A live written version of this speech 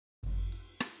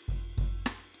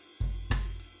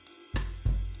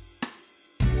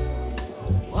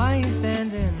Why you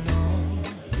standing alone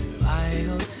by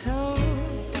yourself?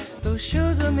 Those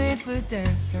shoes were made for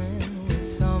dancing with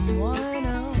someone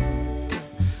else.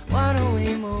 Why don't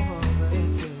we move over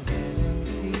to that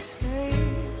empty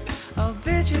space? I'll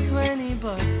bet you 20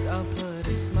 bucks, I'll put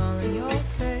a smile on your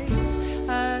face.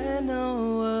 I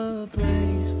know a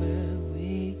place where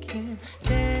we can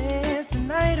dance the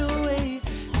night away.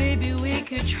 Baby, we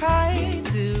could try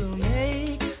to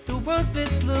make the world's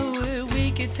best slower.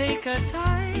 We could take our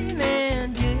time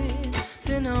and get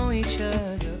to know each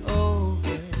other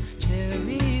over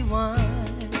cherry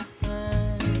wine.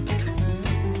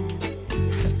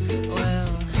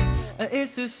 Well,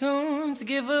 it's too soon to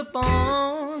give up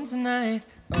on tonight.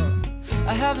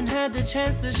 I haven't had the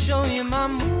chance to show you my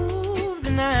moves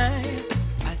tonight.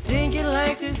 I think you'd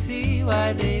like to see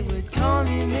why they would call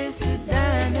me Mr.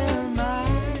 Dynamite.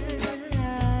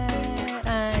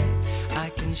 I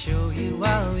can show you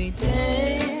while we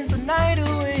dance the night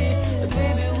away. But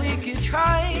baby, we could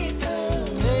try to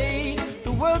make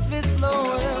the world spin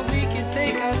slower. We could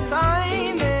take our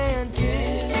time and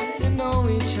get to know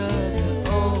each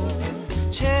other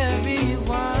over cherry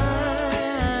wine.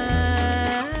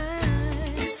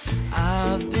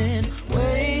 I've been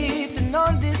waiting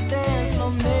on this dance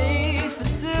floor made for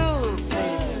two.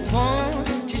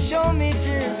 Won't you show me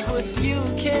just what you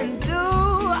can do?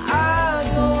 I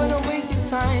don't wanna waste your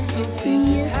time, so please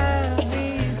just have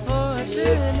me for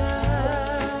tonight.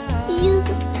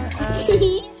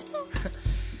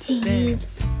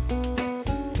 Dance.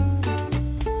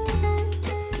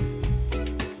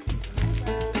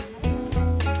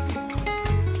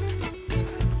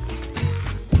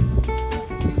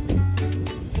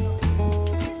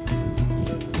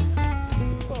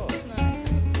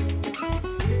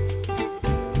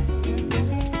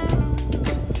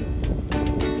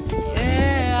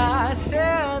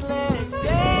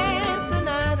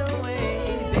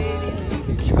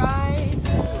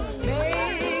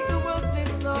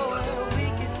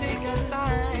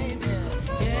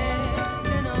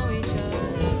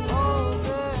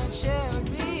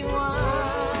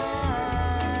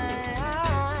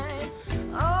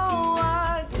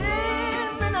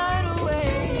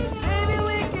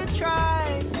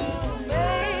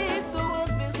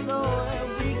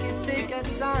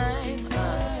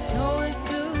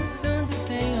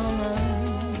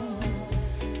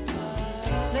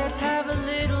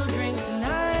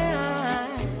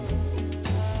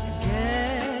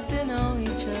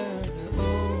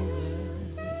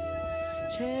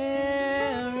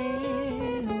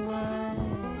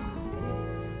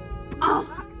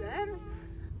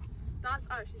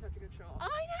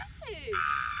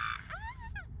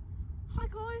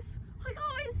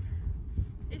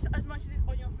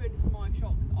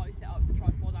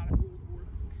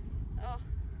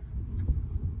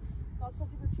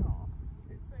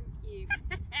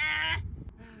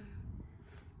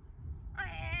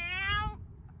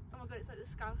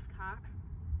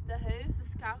 The who? The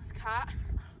Scouse cat.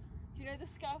 Do you know the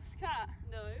Scouse cat?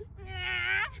 No.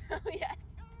 Oh yes.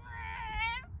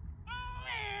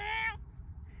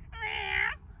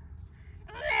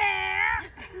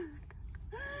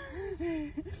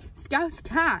 Scouse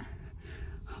cat.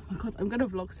 Oh my god, I'm gonna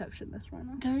vlogception this right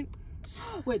now. Don't.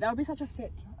 Wait, that would be such a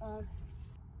fit. Oh,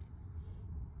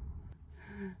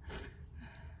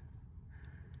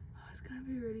 it's gonna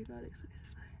be really bad actually.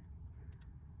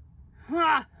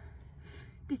 Ah!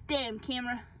 This damn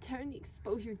camera. Turn the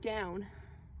exposure down.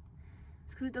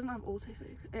 It's because it doesn't have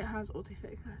autofocus. It has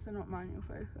autofocus and not manual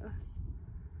focus.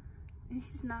 And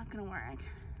this is not gonna work.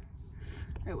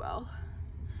 Oh well.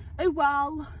 Oh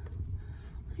well.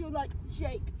 I feel like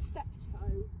Jake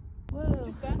Steptoe. Whoa.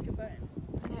 Just burnt your phone.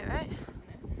 I know, right?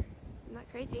 Isn't that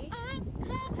crazy?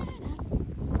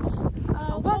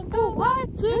 I want the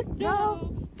world to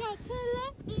know. Got to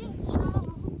let it show.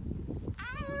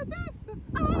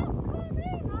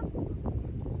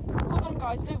 Hold on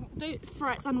guys, don't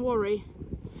fret and worry.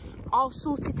 I'll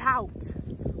sort it out.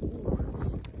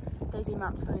 Ooh, Daisy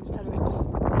map phone's telling me.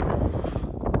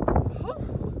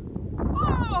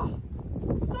 Oh,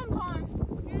 sometimes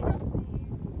you just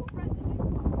need your residue.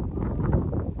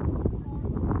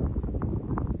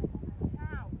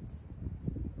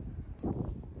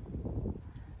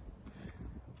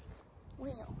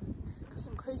 Wow, got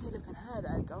some crazy looking hair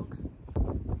there, dog.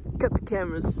 Cut the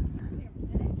cameras.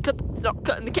 It's not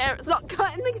cutting the camera. It's not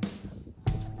cutting the camera.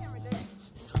 Did it?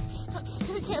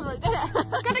 The camera did it.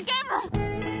 Cut the camera.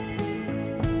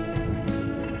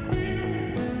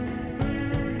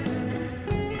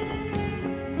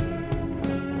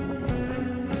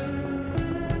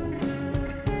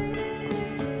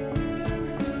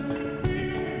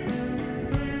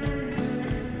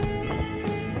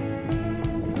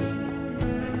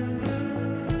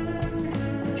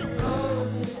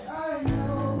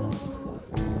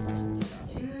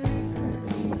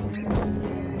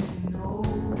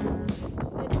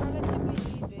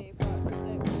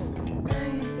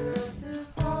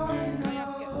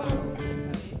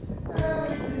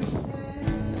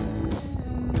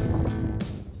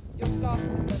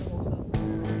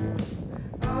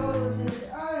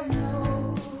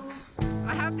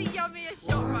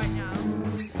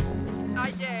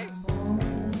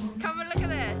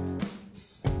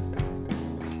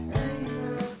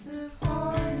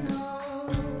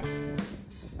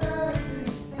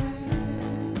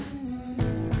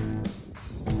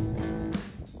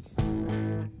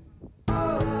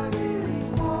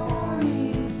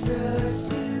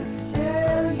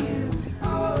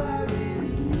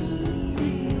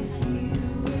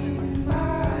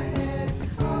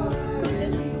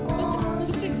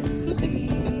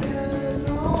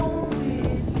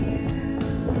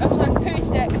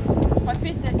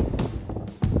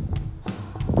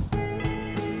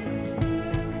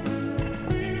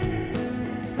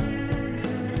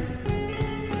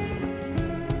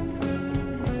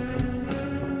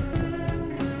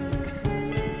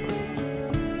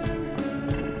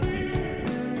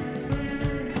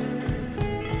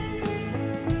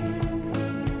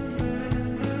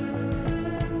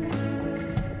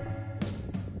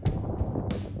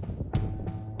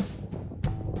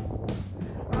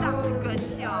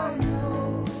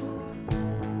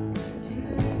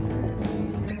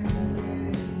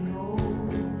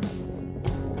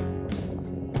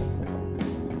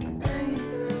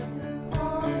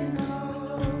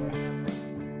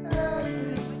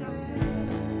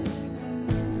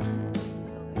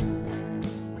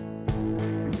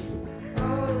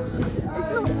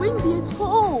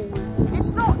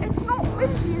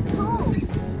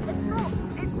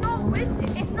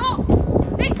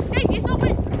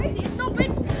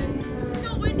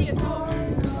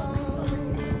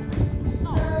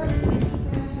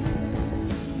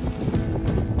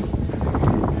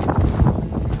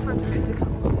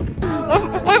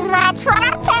 with my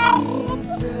tripod.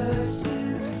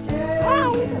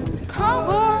 Come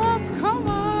up, come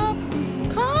up,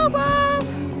 come up.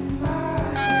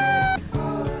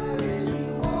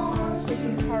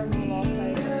 Some caramel latte.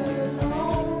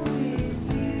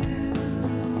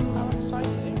 How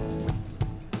exciting.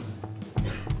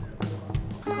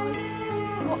 Guys,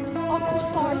 I've got Uncle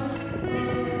Scythe.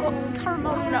 I've got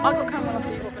caramel, no, I got caramel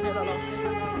latte, you got vanilla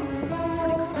latte.